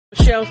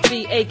Michelle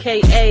C,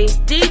 aka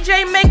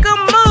DJ Make a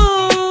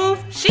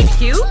Move. She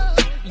cute.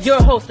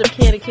 Your host of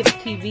Candy Kisses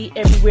TV,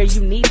 everywhere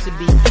you need to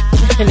be.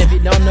 And if you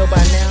don't know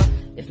by now,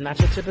 it's not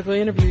your typical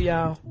interview,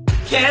 y'all.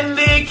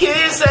 Candy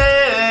Kisses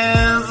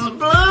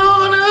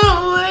blown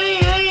away.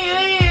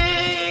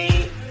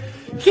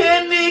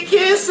 Candy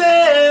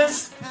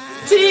Kisses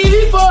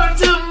TV for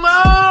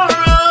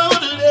tomorrow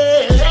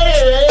today.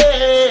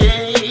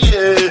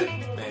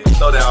 Man,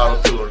 throw that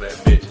auto-tune on that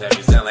bitch. Have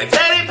me sound like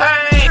Teddy Payne.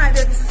 Hi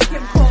there, this is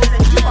Kim Cole,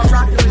 and you are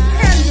rocking with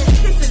Candy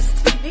Kisses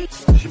TV.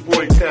 It's your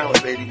boy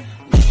Talent, baby.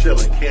 We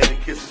chillin', Candy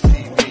Kisses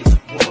TV.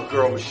 With my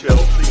girl Michelle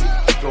C.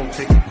 Don't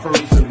take it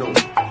personal.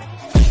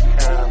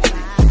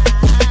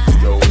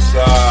 Yo, what's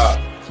up?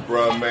 It's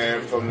bruh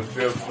man from the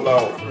fifth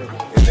floor.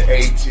 In the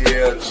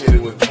ATL,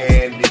 chillin' with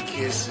Candy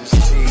Kisses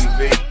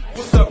TV.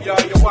 What's up, y'all?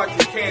 You're watching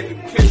Candy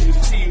Kisses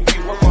TV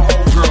with my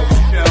homegirl,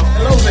 Michelle.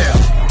 Hello there.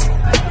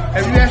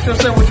 Have you asked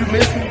yourself what you're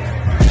missing?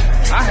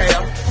 I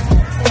have.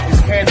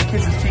 It's Candy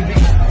Kisses TV.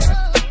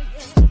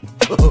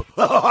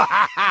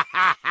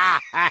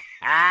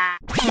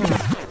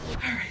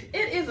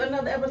 It is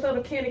another episode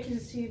of Candy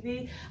Kisses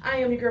TV. I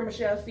am your girl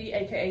Michelle C,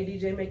 aka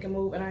DJ Make a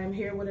Move, and I am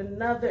here with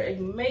another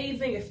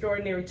amazing,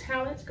 extraordinary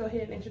talent. Go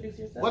ahead and introduce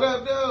yourself. What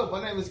up, dude?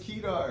 My name is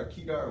Kedar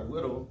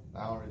Whittle.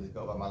 I don't really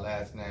go by my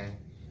last name.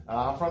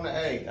 I'm from the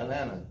A,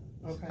 Atlanta.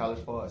 Okay.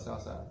 College Park,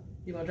 Southside.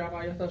 You gonna drop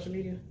all your social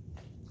media?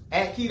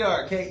 At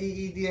Kedar,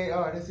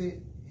 Keedar. That's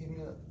it. Hit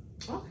me up.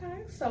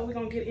 Okay, so we're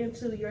gonna get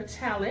into your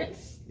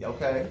talents.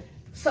 Okay.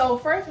 So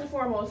first and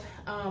foremost,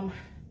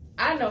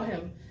 I know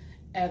him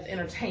as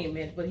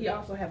entertainment, but he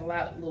also has a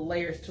lot of little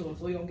layers to him.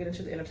 So we're gonna get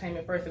into the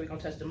entertainment first, and we're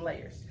gonna touch them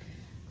layers.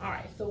 All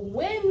right. So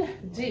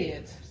when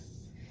did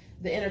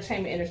the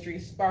entertainment industry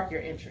spark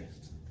your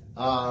interest?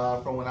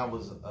 From when I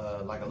was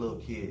like a little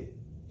kid.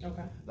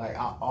 Okay. Like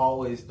I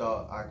always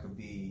thought I could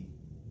be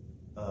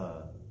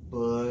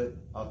Bud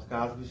off the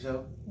Cosby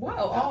Show.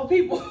 Wow, all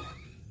people.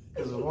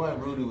 Because one,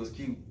 Rudy was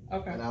cute.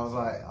 Okay. And I was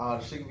like, oh,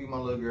 she could be my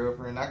little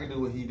girlfriend. I could do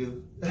what he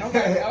do.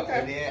 Okay.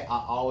 And then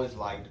I always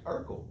liked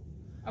Urkel.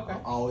 Okay.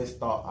 I always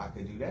thought I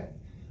could do that.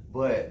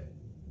 But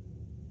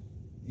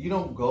you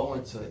don't go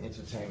into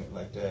entertainment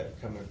like that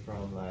coming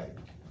from like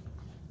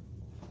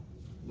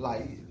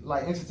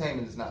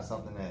entertainment is not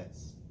something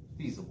that's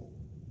feasible.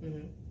 Mm-hmm.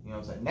 You know what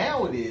I'm saying?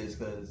 Now it is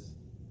because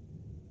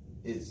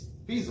it's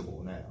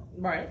feasible now.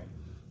 Right.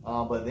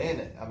 But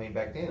then, I mean,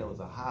 back then it was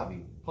a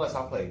hobby. Plus,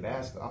 I played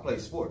basketball. I played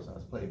sports. I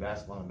played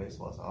basketball and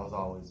baseball, so I was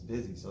always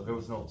busy. So there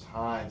was no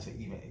time to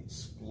even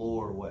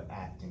explore what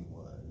acting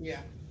was.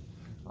 Yeah.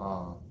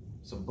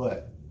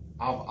 But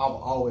I've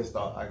always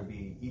thought I could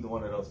be either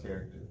one of those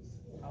characters.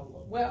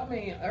 Well, I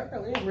mean,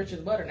 Urkel is rich as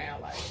butter now.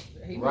 Like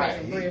he been Right.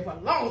 making bread for a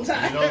long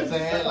time. You know what I'm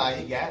saying? Like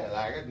he got it.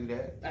 Like I could do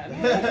that. I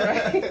know,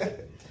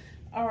 right?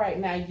 All right.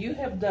 Now you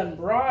have done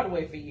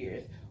Broadway for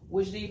years.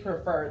 Which do you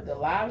prefer, the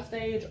live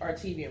stage or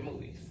TV and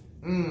movies?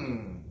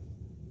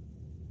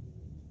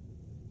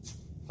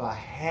 If I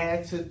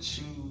had to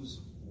choose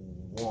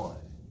one,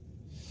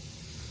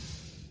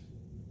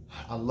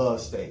 I love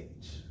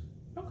stage.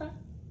 Okay.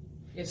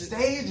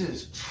 Stage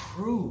is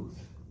truth.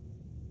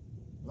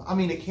 I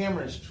mean, the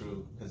camera is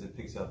true because it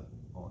picks up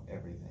on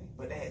everything.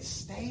 But that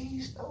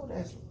stage, though,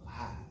 that's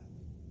live.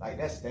 Like,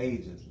 that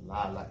stage is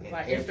live.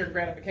 Like instant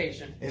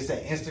gratification. It's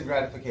that instant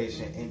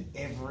gratification. And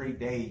every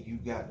day, you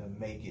got to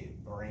make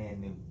it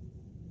brand new.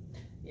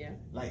 Yeah.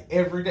 Like,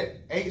 every day.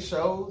 8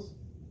 shows.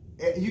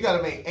 You got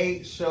to make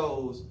 8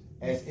 shows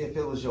as if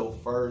it was your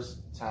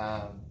first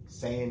time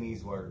saying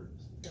these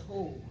words.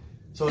 Ooh.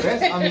 So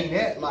that's, I mean,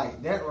 that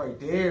right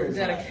there is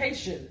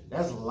dedication.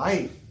 That's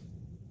life.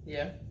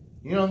 Yeah.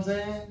 You know what I'm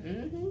saying?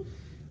 Mm-hmm.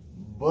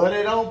 But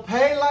it don't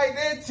pay like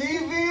that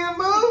TV and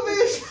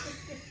movies.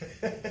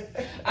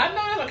 I know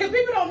that because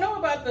people don't know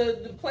about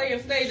the play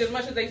and stage as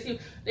much as they see.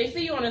 They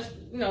see you on the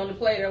the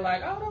play. They're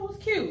like, oh, that was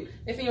cute.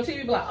 They see you on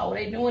TV, be like, oh,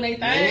 they doing their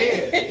thing.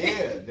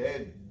 Yeah.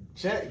 That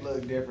check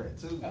look different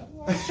too.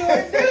 Oh, I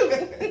sure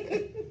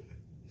do.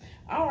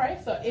 All right.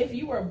 So if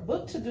you were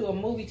booked to do a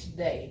movie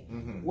today,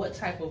 what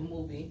type of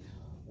movie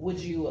would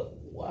you?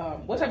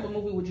 What type of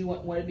movie would you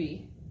want to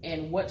be?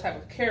 And what type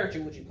of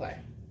character would you play?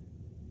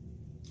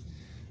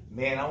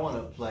 Man, I want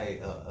to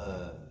play.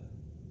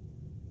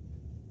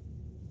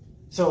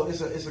 So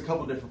it's a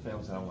couple different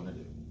films that I want to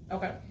do.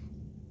 Okay.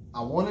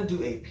 I want to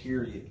do a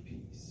period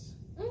piece.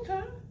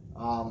 Okay.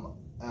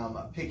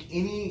 Pick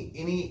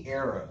any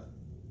era,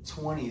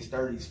 20s,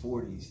 30s,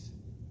 40s,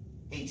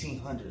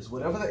 1800s,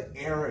 whatever the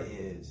era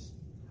is.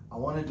 I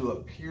want to do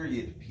a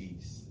period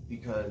piece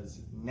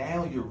because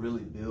now you're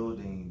really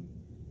building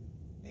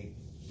a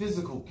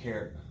physical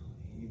character.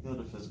 You build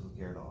a physical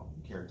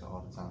character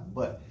all the time,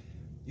 but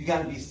you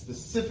got to be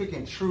specific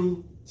and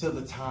true to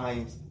the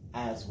times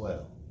as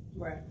well.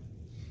 Right.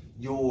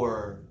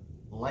 Your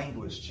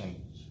language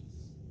changes.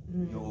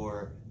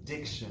 Your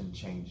diction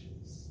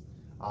changes.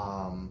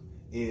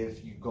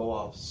 If you go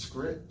off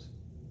script,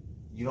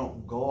 you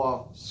don't go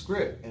off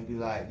script and be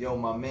like, yo,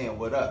 my man,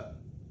 what up?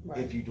 Right.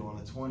 If you're doing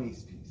a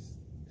 20s piece.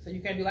 So you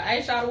can't be like,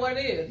 hey, shout out what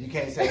it is. You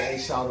can't say, hey,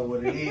 shout out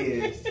what it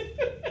is.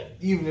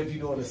 even if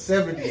you're doing a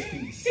 70s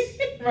piece.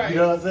 Right. You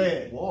know what I'm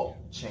saying? Walk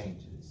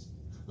changes.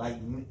 Like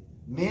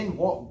men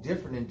walk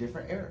different in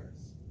different eras.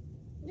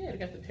 Yeah, they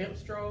got the pimp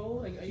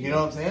stroll. Like, You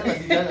know what I'm saying?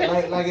 Like, you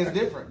got, like it's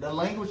different. The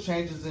language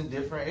changes in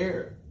different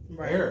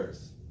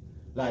eras.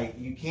 Like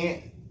you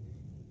can't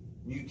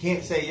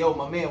say, yo,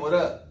 my man, what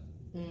up?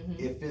 Mm-hmm.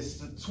 If it's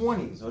the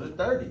 20s or the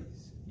 30s.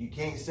 You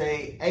can't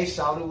say, hey,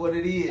 shout it what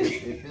it is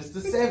if it's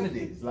the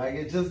 70s. Like,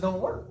 it just don't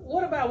work.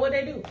 What about what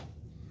they do?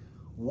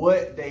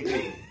 What they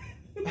do.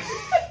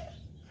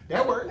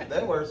 That works.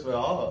 That works for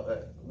all.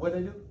 What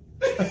they do?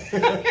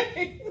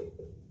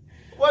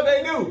 What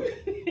they do?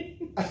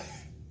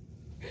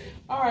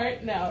 All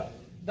right, now,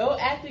 though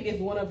acting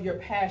is one of your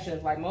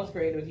passions, like most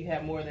creators, you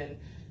have more than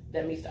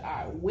that meets the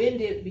eye. When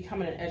did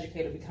becoming an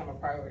educator become a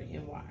priority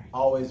and why?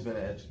 Always been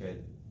an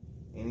educator.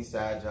 Any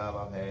side job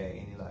I've had,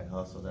 any like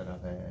hustle that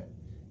I've had,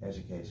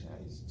 education.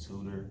 I used to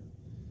tutor.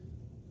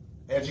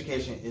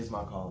 Education is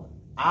my calling.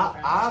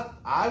 I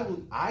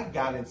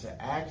got into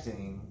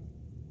acting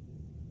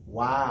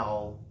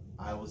while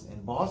I was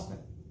in Boston.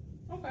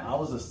 Okay. I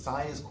was a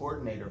science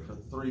coordinator for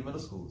 3 middle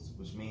schools,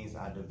 which means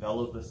I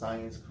developed the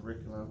science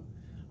curriculum.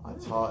 I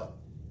taught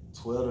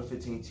 12 to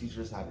 15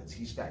 teachers how to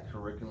teach that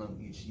curriculum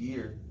each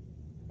year.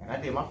 And I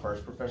did my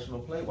first professional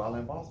play while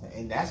in Boston.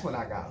 And that's when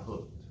I got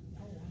hooked.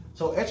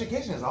 So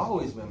education has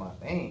always been my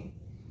thing.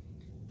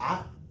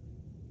 I'm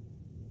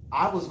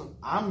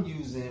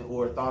using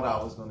or thought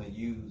I was going to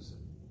use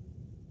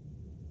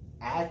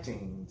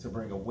acting to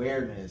bring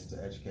awareness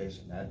to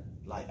education. That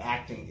like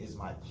acting is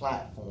my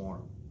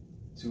platform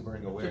to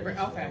bring awareness.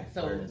 Okay,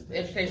 so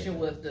education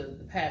was the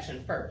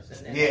passion first,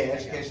 and then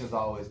education is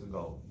always the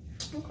goal.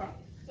 Okay,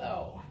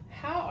 so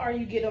how are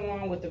you getting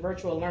along with the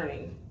virtual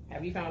learning?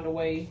 Have you found a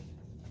way?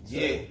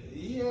 Yeah.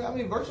 I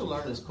mean, virtual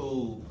learning is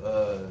cool.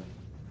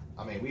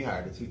 I mean, we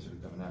hired a teacher to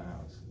come in our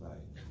house. Like,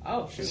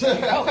 oh shoot!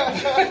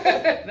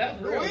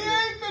 That's real. We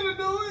ain't gonna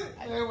do it.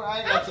 I'm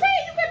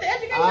saying you got the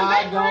education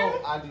background.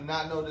 I do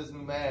not know this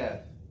new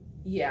math.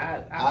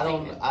 Yeah, I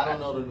don't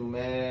know the new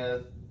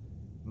math.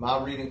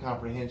 My reading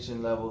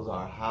comprehension levels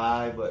are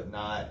high, but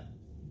not.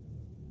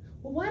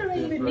 Well, why do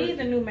they even need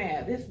the new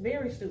math? It's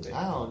very stupid.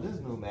 I don't. This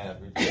new math,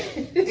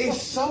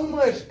 it's so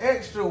much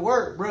extra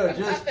work, bro.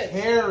 Just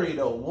carry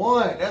the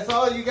one. That's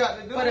all you got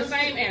to do. For the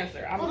same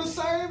answer. For the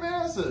same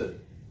answer.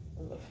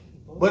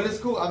 But it's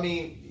cool. I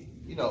mean,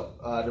 you know,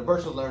 the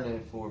virtual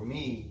learning for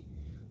me,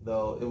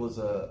 though, it was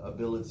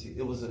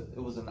It was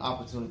an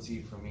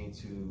opportunity for me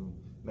to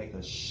make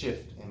a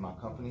shift in my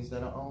companies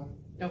that I own.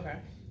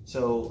 Okay.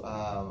 So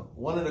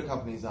one of the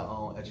companies I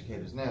own,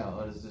 Educators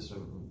Now, is this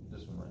one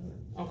right here.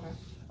 Okay.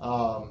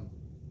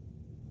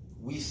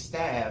 We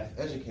staff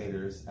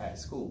educators at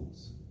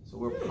schools. So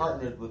we're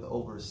partnered with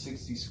over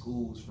 60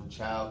 schools from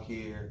child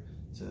care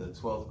to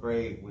 12th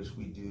grade, which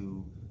we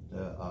do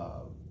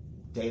the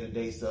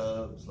day-to-day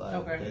subs,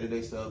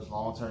 day-to-day subs,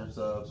 long-term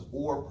subs,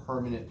 or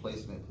permanent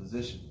placement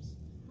positions.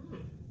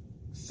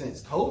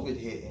 Since COVID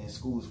hit and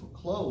schools were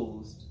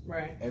closed,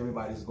 right,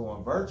 everybody's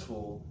going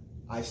virtual.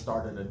 I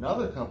started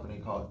another company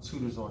called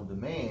Tutors on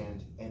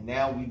Demand, and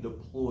now we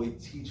deploy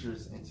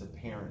teachers into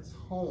parents'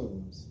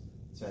 homes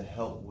to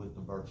help with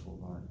the virtual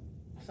learning.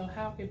 So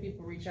how can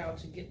people reach out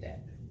to get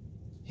that?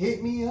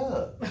 Hit me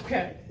up.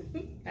 Okay.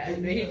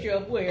 They hit you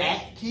up where?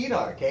 At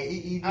Keedar,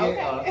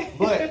 Keedar. Okay.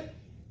 But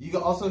you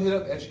can also hit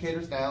up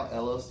Educators Now,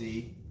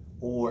 LLC,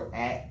 or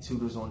at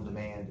Tutors on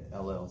Demand,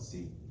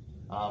 LLC.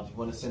 If you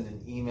want to send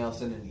an email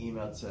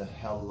to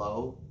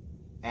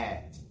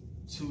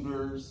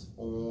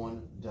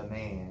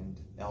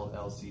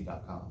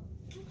hello@tutorsondemandllc.com.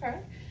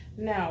 Okay.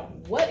 Now,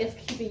 what is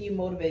keeping you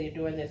motivated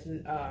during this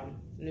new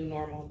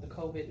normal, the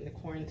COVID and the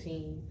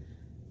quarantine?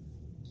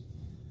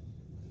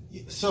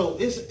 So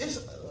it's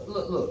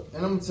look,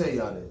 and I'm gonna tell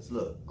y'all this.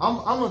 Look, I'm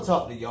gonna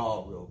talk to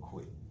y'all real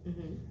quick.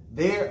 Mm-hmm.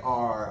 There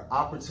are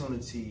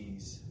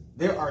opportunities.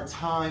 There are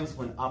times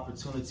when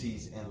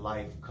opportunities in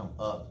life come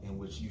up in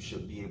which you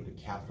should be able to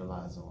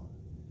capitalize on.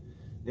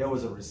 There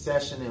was a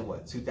recession in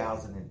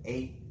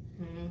 2008.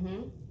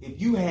 Mm-hmm.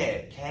 If you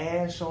had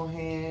cash on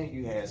hand,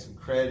 you had some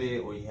credit,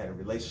 or you had a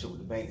relationship with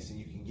the banks and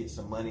you can get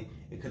some money,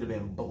 it could have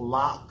been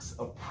blocks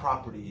of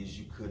properties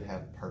you could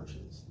have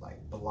purchased,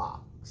 like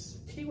blocks.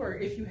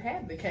 Keyword, if you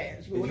had the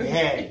cash. If you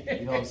had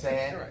it, you know what I'm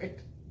saying? Right.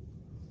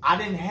 I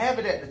didn't have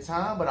it at the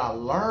time, but I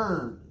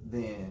learned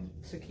then.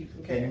 To keep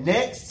some The cash.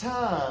 next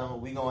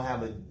time we're going to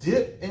have a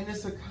dip in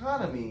this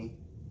economy,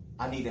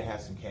 I need to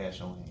have some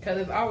cash on hand. Because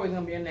it's always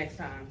going to be a next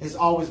time. It's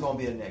always going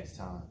to be a next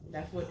time.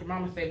 That's what your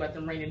mama say about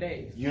them rainy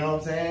days. You know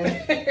what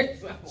I'm saying?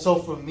 So So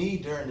for me,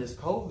 during this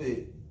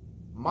COVID,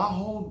 my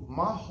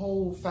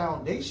whole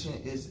foundation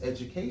is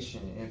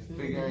education and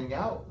figuring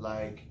out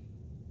like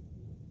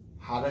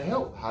how to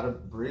help, how to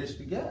bridge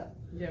the gap.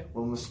 yeah.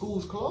 When the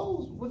school's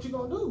closed, what you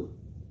gonna do?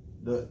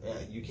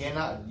 You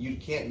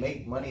can't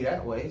make money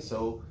that way.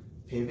 So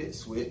pivot,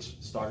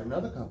 switch, start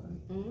another company.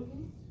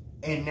 Mm-hmm.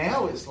 And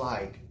now it's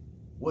like,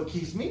 what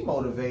keeps me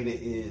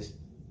motivated is,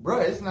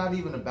 bruh, it's not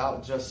even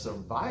about just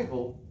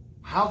survival.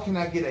 How can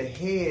I get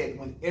ahead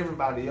when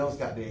everybody else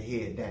got their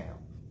head down?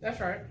 That's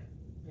right.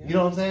 You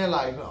know what I'm saying?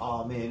 Like,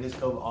 oh man, this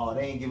cover, oh,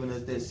 they ain't giving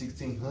us that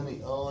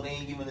 1,600. Oh, they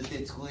ain't giving us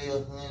that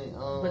 1,200.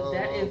 But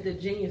that is the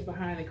genius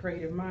behind the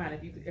creative mind.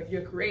 If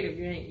you're creative,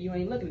 you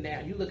ain't looking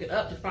down. You looking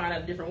up to find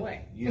out a different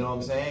way. You know what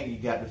I'm saying? You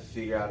got to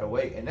figure out a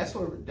way, and that's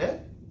what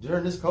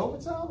during this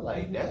COVID time,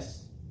 like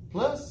that's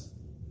plus.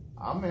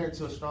 I'm married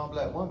to a strong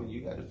black woman.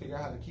 You got to figure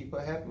out how to keep her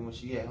happy when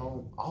she at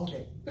home all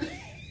day.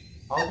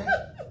 All day.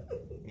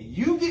 And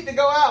you get to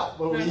go out,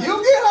 but when you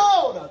get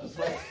home, I'm just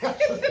like.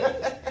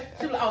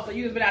 She was like, oh, so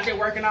you've been out there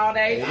working all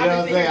day? You know what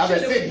I'm saying? I've been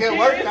sitting here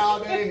working all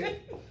day.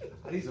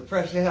 I need some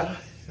fresh air.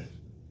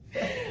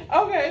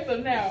 Okay, so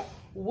now,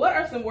 what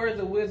are some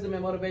words of wisdom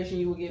and motivation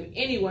you will give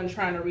anyone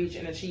trying to reach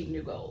and achieve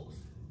new goals?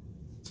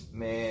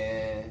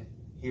 Man,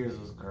 here's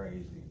what's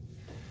crazy.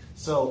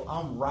 So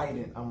I'm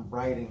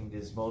writing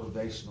this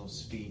motivational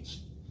speech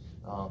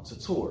to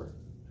tour.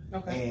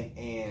 Okay.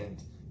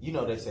 And you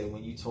know they say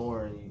when you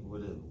touring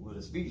with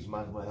a speech, you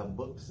might as well have a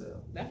book to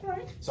sell. That's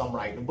right. So I'm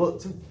writing a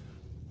book too.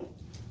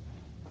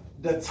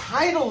 The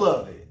title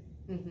of it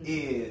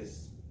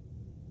is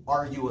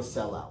 "Are You a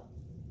Sellout?"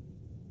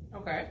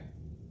 Okay.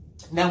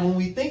 Now, when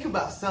we think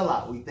about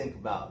sellout, we think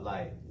about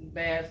like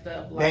bad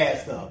stuff.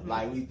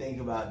 Like we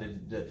think about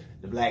the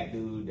black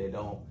dude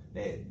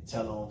that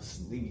tell on,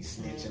 we be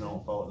snitching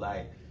on folk.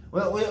 Like,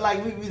 we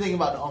think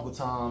about the Uncle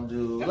Tom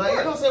dude. Like, you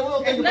know what I'm saying? We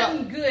don't think about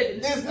nothing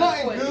good. It's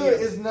nothing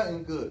good. It's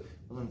nothing good.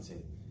 But let me tell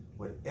you,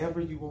 whatever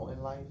you want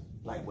in life,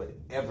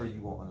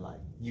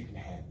 you can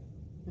have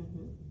it.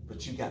 Mm-hmm.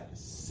 But you got to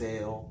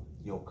sell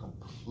your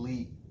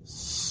complete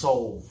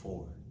soul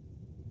for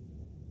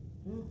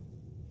it. Mm.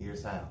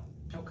 Here's how.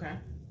 Okay.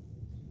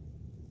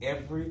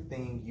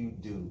 Everything you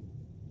do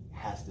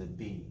has to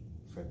be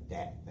for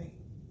that thing.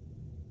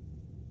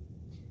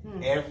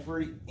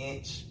 Every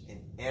inch and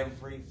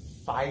every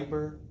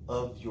fiber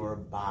of your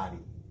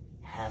body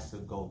has to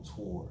go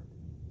toward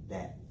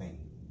that thing.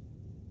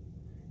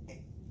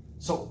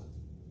 So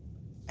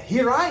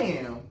here I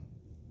am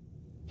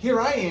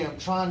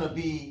trying to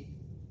be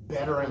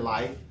better in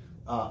life,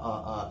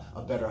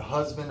 a better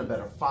husband, a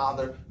better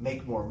father,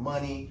 make more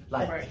money.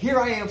 Like, right. Here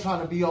I am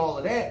trying to be all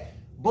of that,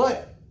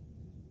 but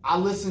I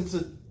listen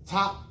to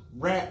top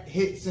rap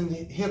hits and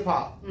hip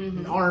hop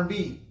and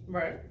R&B.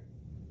 Right.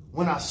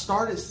 When I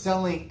started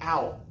selling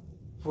out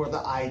for the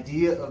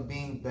idea of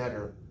being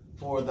better,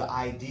 for the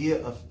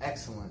idea of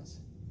excellence,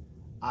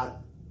 I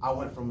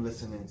went from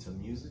listening to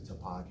music to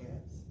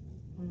podcasts.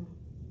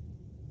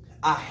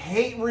 I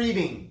hate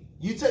reading.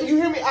 You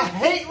hear me? I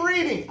hate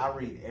reading. I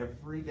read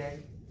every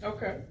day.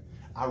 Okay.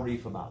 I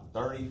read for about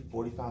 30,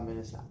 45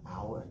 minutes, an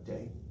hour a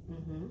day.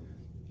 Mm-hmm.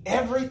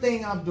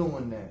 Everything I'm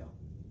doing now,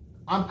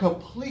 I'm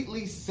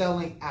completely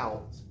selling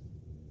out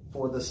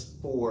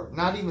for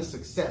not even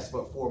success,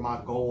 but for my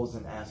goals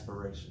and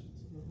aspirations.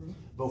 Mm-hmm.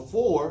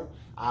 Before,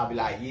 I'll be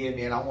like, yeah,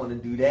 man, I want to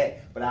do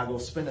that, but I'll go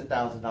spend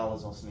 $1,000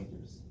 on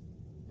sneakers.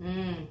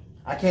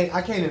 I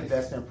can't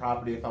invest in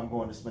property if I'm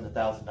going to spend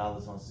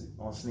 $1,000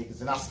 on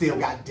sneakers, and I still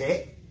got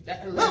debt.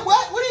 Look,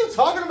 what are you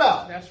talking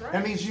about? That's right.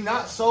 That means you're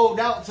not sold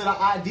out to the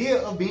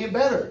idea of being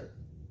better.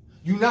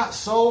 You're not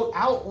sold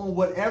out on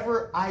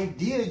whatever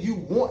idea you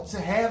want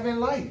to have in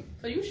life.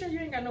 So you sure you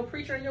ain't got no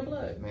preacher in your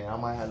blood? Man, I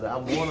might have.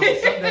 I'm born on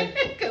Sunday.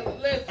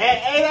 Listen,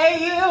 at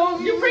 8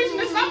 a.m. You preaching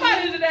to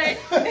somebody today.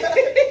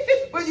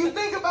 But you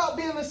think about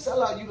being a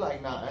sellout, you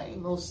like, nah, I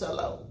ain't no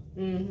sellout.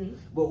 Mm-hmm.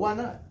 But why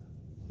not?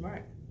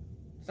 Right.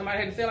 Somebody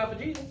had to sell out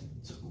for Jesus.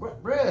 So,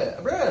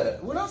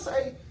 bruh, when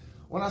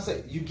I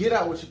say you get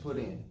out what you put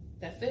in.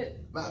 That's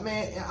it.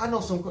 Man, I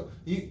know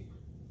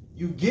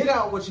you get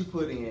out what you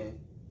put in.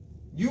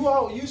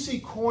 You see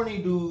corny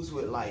dudes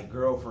with like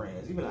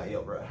girlfriends. You be like,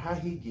 yo, bro, how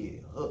he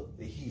get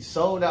hooked? He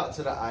sold out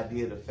to the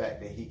idea of the fact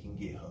that he can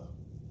get hooked.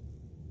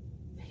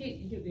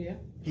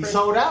 He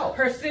sold out.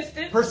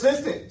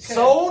 Persistent.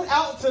 Sold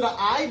out to the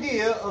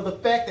idea of the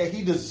fact that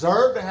he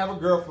deserved to have a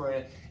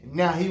girlfriend.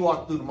 Now he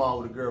walked through the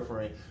mall with a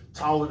girlfriend,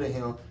 taller than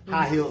him,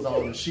 high heels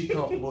on, and she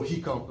comfortable,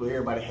 he comfortable,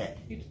 everybody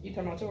happy. You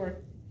talking about Tori?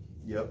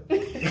 Yep.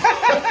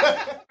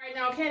 Right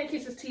now, Candy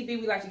Kisses TV,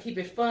 we like to keep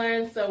it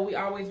fun, so we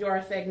always do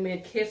our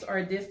segment Kiss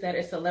or Diss, that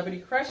is Celebrity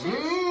Crushes.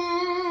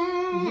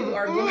 You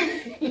are going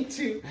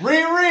to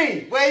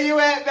Riri, where you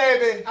at,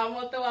 baby? I'm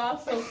gonna throw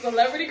out some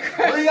Celebrity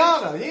Crushes.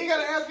 Rihanna, you ain't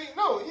gotta ask me.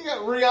 No, you got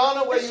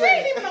Rihanna. Where She you at?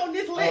 ain't even on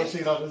this list. Oh, she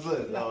ain't on this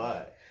list. No. All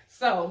right.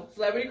 So,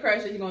 Celebrity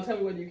Crushes, you're gonna tell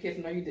me whether you're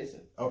kissing or you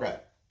dissing. Okay.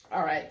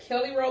 All right,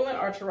 Kelly Rowland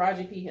or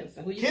Taraji P.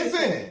 Henson? Who you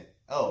kissing?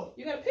 Oh,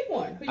 you gotta pick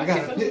one. Who you I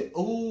gotta kissing? pick.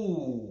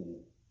 Ooh.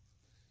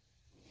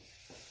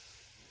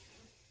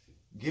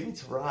 Give me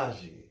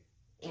Taraji.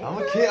 I'm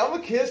a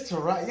kiss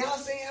Taraji. Y'all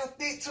seen how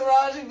thick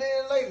Taraji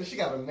been lately? She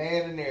got a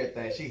man and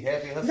everything. She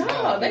happy herself.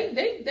 No,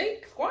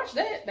 they squashed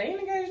that. They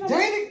ain't engaged no more.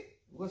 Dang it.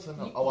 What's her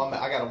name? Oh,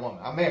 I got a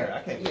woman. I'm married.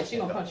 I can't. Yeah, she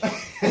gonna punch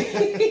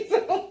you.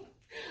 So,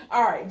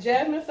 all right,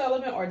 Jasmine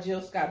Sullivan or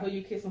Jill Scott? Who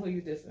you kissing? Who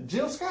you dissing?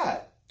 Jill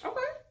Scott. Okay.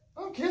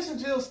 I'm kissing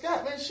Jill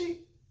Scott, man.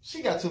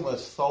 She got too much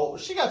soul.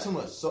 She got too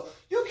much soul.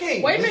 You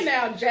can't. Wait a minute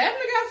now.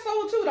 Jasmine got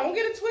soul too. Don't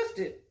get it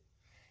twisted.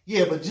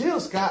 Yeah, but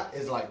Jill Scott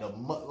is like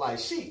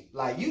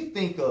you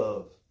think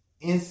of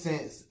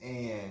incense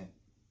and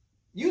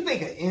you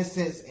think of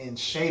incense and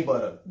shea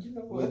butter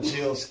with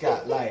Jill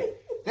Scott.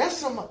 Like that's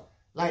some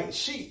like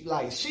she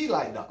like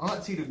the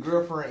auntie, the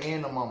girlfriend,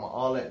 and the mama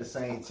all at the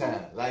same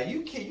time. Like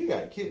you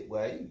gotta kiss.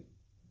 Well,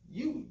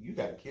 you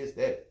gotta kiss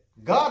that.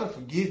 God will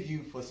forgive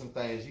you for some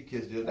things you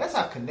kiss Jill. That's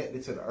how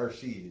connected to the earth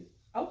she is.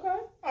 Okay.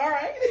 All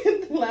right.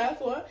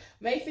 Last one.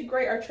 Macy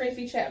Gray or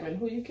Tracy Chapman?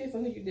 Who you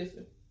kissing? Who you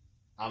dissing?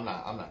 I'm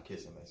not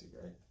kissing Macy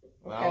Gray.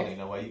 Well, Okay. I don't even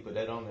know why you put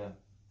that on there.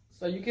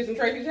 So you kissing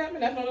Tracy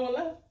Chapman? That's the only one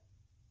left.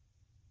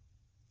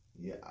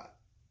 Yeah,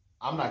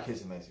 I'm not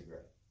kissing Macy Gray.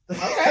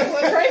 Okay,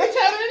 well, Tracy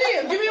Chapman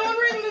it is. Give me one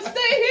reason to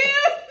stay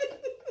here.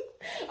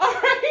 All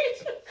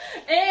right.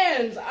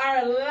 And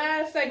our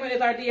last segment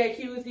is our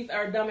DAQs. These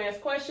are dumbass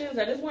questions.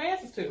 I just want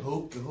answers to.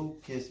 Who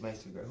kissed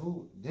Macy Gray?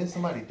 Didn't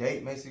somebody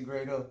date Macy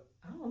Gray though?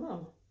 I don't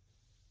know.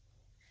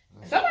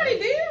 Somebody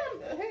did.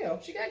 Hell,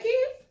 she got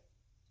kids.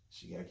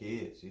 She got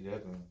kids. She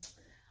definitely.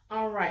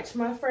 All right,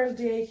 my first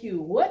DAQ.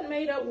 What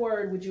made-up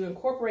word would you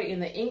incorporate in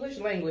the English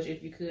language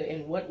if you could,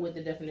 and what would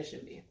the definition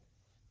be?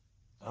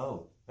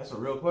 Oh, that's a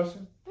real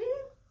question?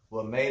 Mm-hmm.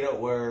 What made-up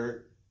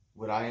word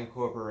would I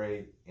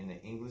incorporate in the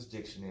English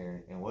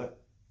dictionary, and what?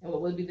 And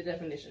what would be the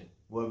definition?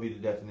 What would be the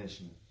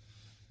definition?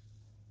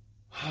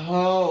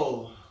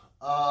 Oh,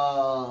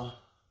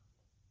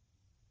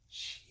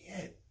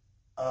 shit.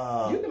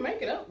 You can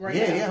make it up right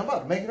now. Yeah, I'm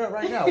about to make it up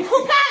right now.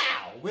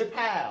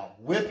 Whip-pow.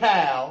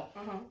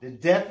 The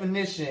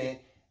definition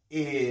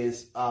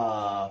is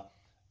white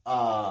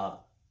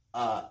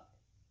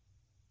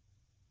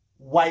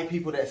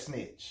people that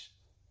snitch.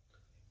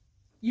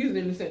 Use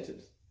it in a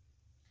sentence.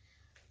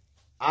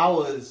 I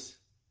was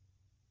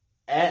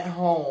at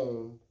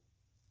home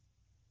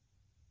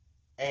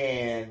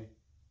and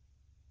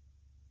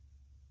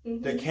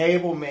the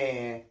cable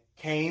man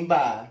came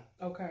by.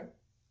 Okay.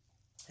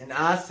 And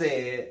I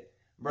said,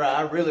 bro,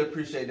 I really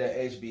appreciate that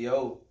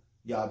HBO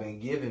y'all been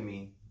giving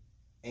me.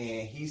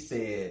 And he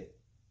said,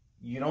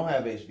 you don't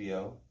have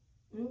HBO.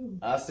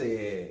 I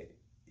said,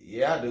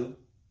 yeah, I do.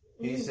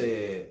 He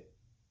said,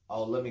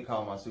 oh, let me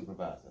call my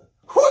supervisor.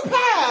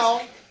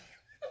 Whoop-pow!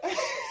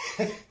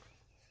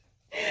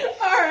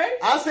 All right.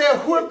 I said,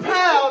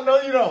 whoop-pow!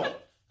 No, you don't.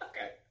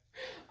 Okay.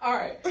 All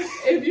right.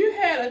 If you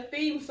had a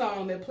theme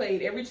song that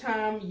played every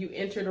time you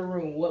entered a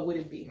room, what would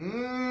it be?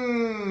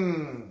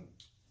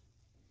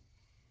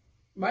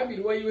 Might be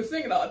the way you were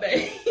singing all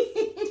day.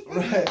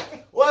 Right.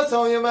 What's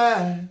on your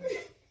mind?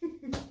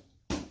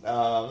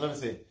 Let me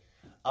see.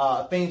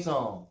 Theme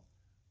song.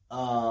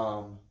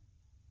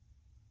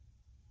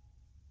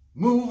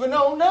 Moving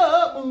on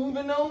up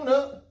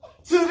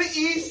to the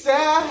east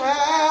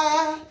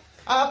side.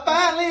 I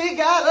finally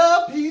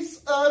got a piece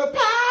of the pie.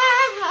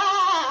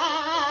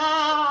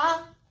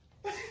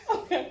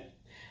 Okay.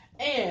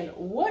 And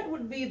what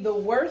would be the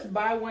worst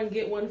buy one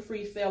get one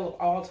free sale of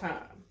all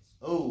time?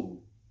 Ooh.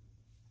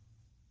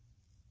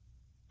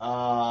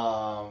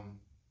 I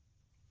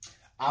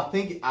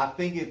think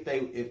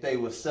if they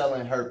were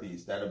selling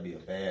herpes, that'd be a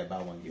bad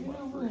buy one get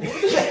one free.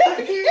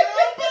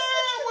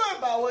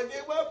 Buy one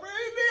get one free.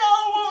 They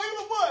all want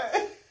either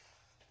one.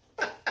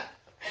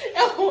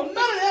 Oh, none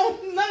of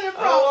them I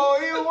don't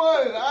want either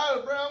one.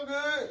 I'm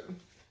good.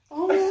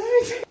 All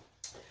right.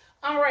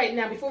 All right,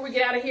 now before we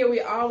get out of here,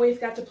 we always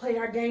got to play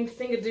our game,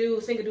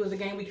 Sing-A-Doo. Sing-A-Doo is a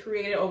game we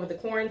created over the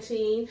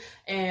quarantine,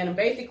 and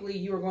basically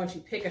you are going to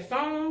pick a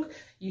song,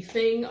 you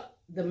sing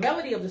the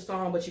melody of the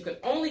song, but you can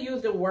only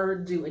use the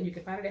word do, and you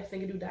can find it at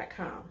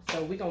singadoo.com.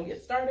 So we're going to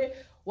get started.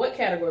 What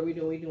category are we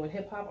doing? We doing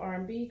hip-hop,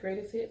 R&B,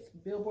 greatest hits,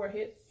 Billboard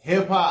hits?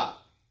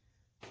 Hip-hop.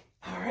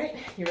 All right,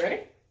 you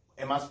ready?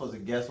 Am I supposed to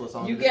guess what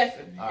song You it is? guess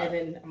it, All and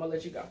right. then I'm going to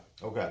let you go.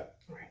 Okay.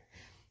 All right.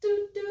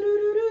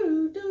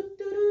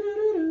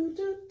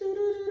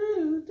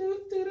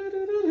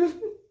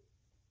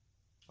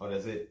 Oh,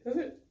 that's it? That's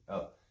it.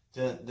 Oh.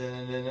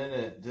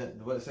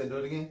 What it say? Do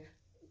it again?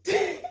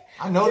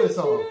 I know this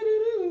song.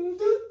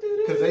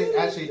 Because they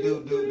actually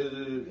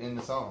do in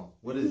the song.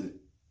 What is it?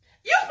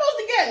 You're supposed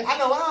to guess. I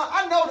know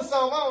the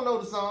song. I don't know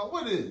the song.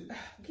 What is it?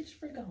 Get your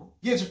freak on.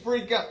 Get your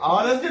freak on.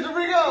 Oh, let's get your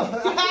freak on.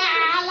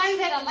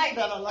 I like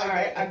that. All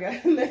right, I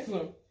got the next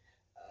one.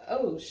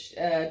 Oh,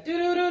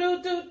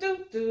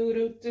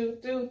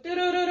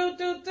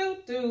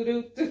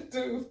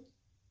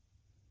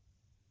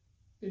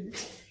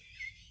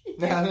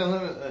 Now,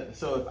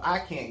 so if I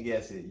can't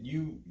guess it,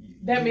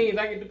 that means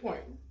I get the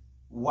point.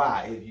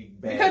 Why? If you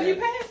bad Because you at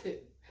it? passed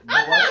it.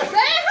 I'm not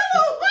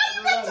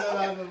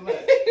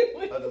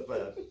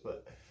bad.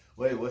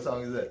 Wait, what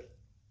song is that?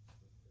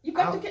 You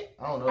got to get.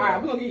 I don't know. All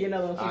right, we're gonna give you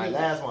another one. All right,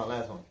 last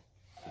one.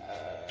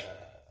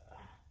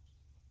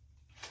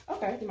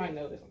 Okay, you might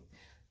know this one.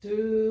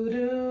 Do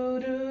do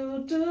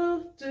do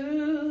do do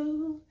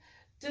do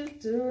do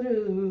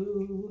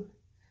do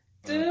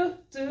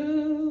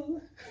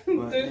do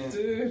do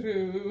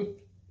do.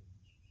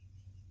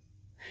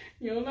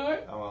 You don't know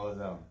it? Oh, what was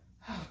that one?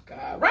 Oh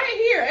God! Right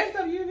here,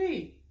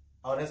 SWV.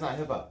 Oh, that's not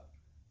hip hop.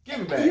 Give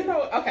me back. You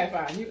know? Okay,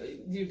 fine.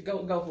 You go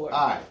for it.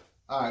 All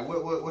right.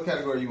 What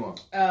category you want?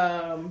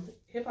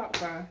 Hip hop,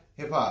 fine.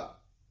 Hip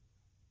hop.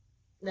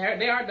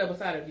 They are double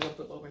sided. You gonna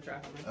flip over and try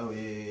for me? Oh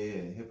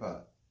yeah. Hip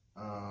hop.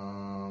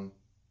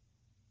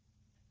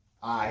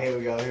 Alright, here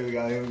we go.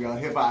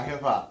 Hip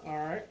hop. All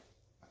right.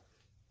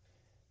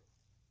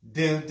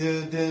 Do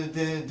do do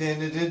do do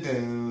do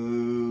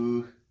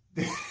do.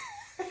 Do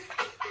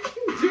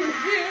it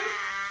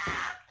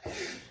again.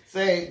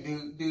 Say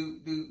do do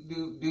do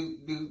do do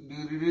do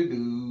do do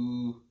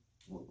do.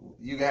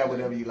 You can have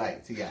whatever you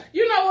like, T.I.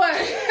 You know what?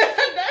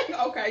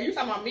 Okay, you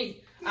talking about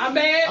me? I'm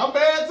bad. I'm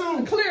bad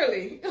too.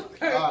 Clearly.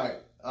 Okay.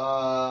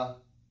 All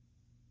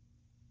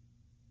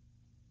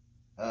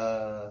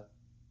right.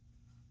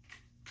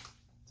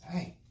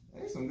 Dang,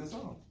 there's some good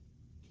songs.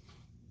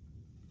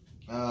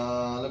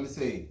 Let me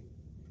see.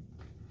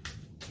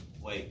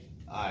 Wait.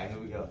 All right, here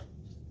we go.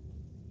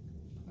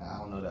 Nah, I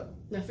don't know that one.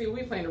 Now see,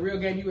 we playing a real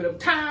game. You would have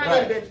time.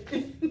 Right.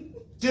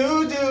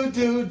 Do do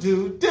do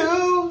do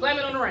do. Blame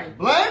it on the rain.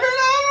 Blame it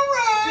on the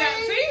rain. Yeah,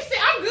 see,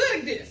 I'm good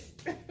at this.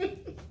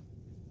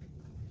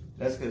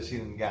 That's because she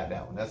didn't got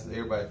that one. That's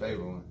everybody's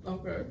favorite one.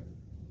 Okay.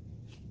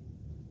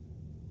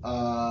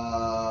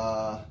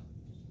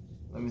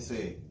 Let me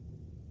see.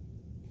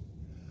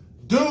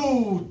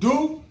 Do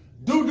do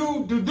do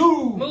do do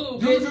do. Move,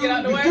 do, bitch, do, get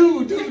out the way.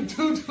 Do do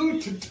do do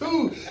do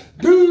do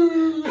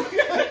do.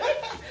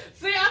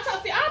 See,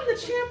 I'm the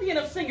champion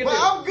of singing. Well,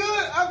 I'm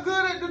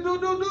good at the do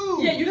do do.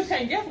 Yeah, you just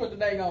can't guess what the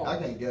dang on. I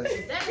can't guess.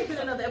 That has been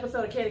another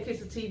episode of Candy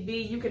Kisses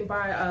TV. You can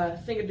buy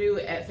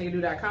Singadoo at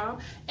singadoo.com.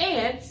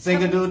 And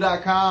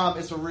Singadoo.com.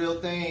 It's a real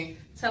thing.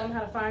 Tell them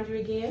how to find you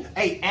again.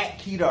 Hey, at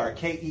Keedar,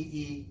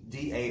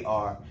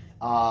 Keedar.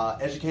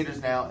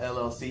 Educators Now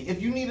LLC.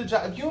 If you need a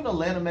job, if you're in the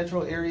Atlanta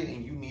metro area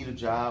and you need a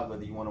job,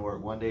 whether you want to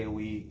work 1 day a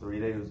week, 3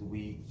 days a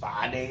week,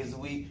 5 days a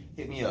week,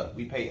 hit me up.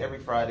 We pay every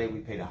Friday. We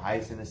pay the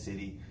highest in the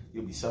city.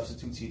 You'll be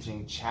substitute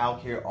teaching,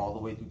 childcare all the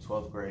way through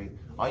 12th grade.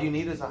 All you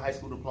need is a high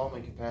school diploma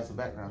and can pass a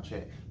background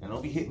check. And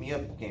don't be hitting me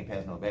up if you can't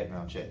pass no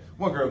background check.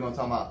 One girl gonna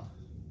talk about,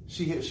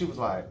 she was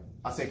like,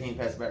 I said, can you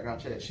pass a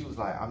background check? She was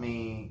like, I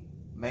mean,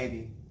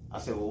 maybe. I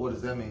said, well, what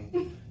does that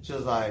mean? She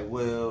was like,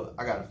 well,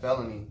 I got a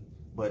felony,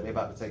 but they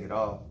about to take it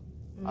off.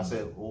 I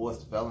said, well, what's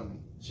the felony?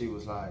 She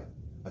was like,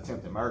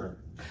 attempted murder.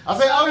 I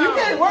said, oh, you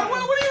can't work. What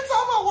are you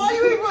talking about?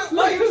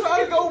 Why you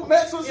trying to go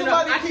mess with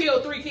somebody? I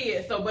killed 3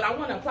 kids, but I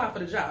want to apply for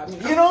the job.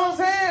 You know what I'm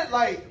saying?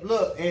 Like,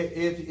 look,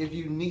 if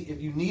you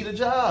need a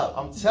job,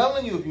 I'm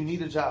telling you, if you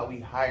need a job,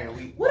 we hire.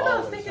 What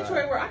about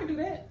secretary work? I can do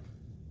that.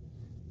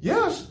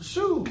 Yeah,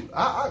 shoot.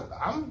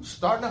 I'm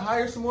starting to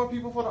hire some more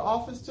people for the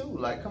office too.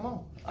 Like, come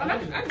on. I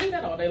can do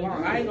that all day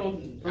long. I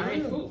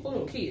ain't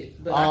fooling kids,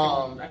 but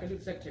I can do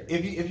the secretary.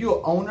 If you're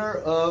an owner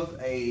of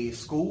a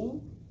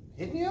school,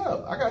 hit me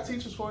up. I got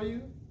teachers for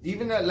you.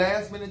 Even that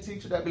last minute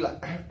teacher that be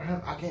like,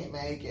 I can't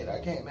make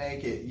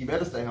it. You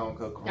better stay home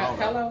because Corona.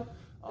 Hello.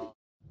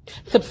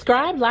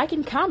 Subscribe, like,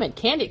 and comment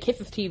Candy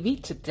Kisses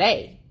TV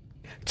today.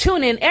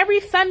 Tune in every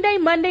Sunday,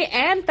 Monday,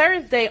 and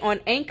Thursday on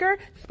Anchor,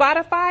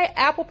 Spotify,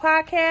 Apple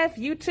Podcasts,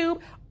 YouTube,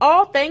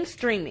 all things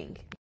streaming.